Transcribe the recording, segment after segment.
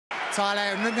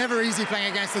Tyler, never easy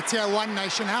playing against a Tier 1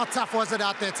 nation. How tough was it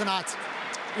out there tonight?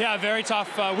 Yeah, very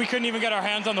tough. We couldn't even get our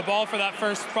hands on the ball for that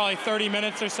first probably 30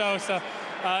 minutes or so. So,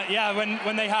 yeah,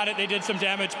 when they had it, they did some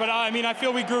damage. But, I mean, I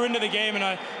feel we grew into the game, and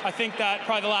I think that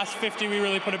probably the last 50, we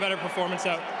really put a better performance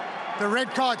out. The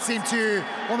red card seemed to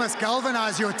almost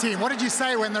galvanize your team. What did you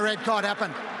say when the red card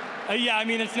happened? Yeah, I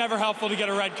mean, it's never helpful to get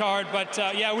a red card, but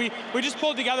yeah, we just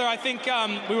pulled together. I think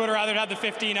we would have rather had the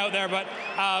 15 out there, but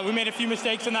we made a few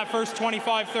mistakes in that first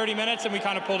 25, 30 minutes, and we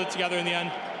kind of pulled it together in the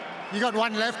end. You got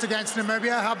one left against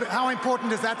Namibia. How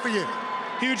important is that for you?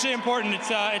 Hugely important.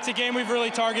 It's a game we've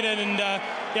really targeted, and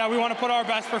yeah, we want to put our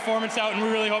best performance out, and we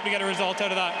really hope to get a result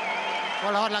out of that.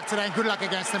 Well, hard luck today, and good luck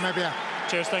against Namibia.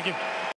 Cheers, thank you.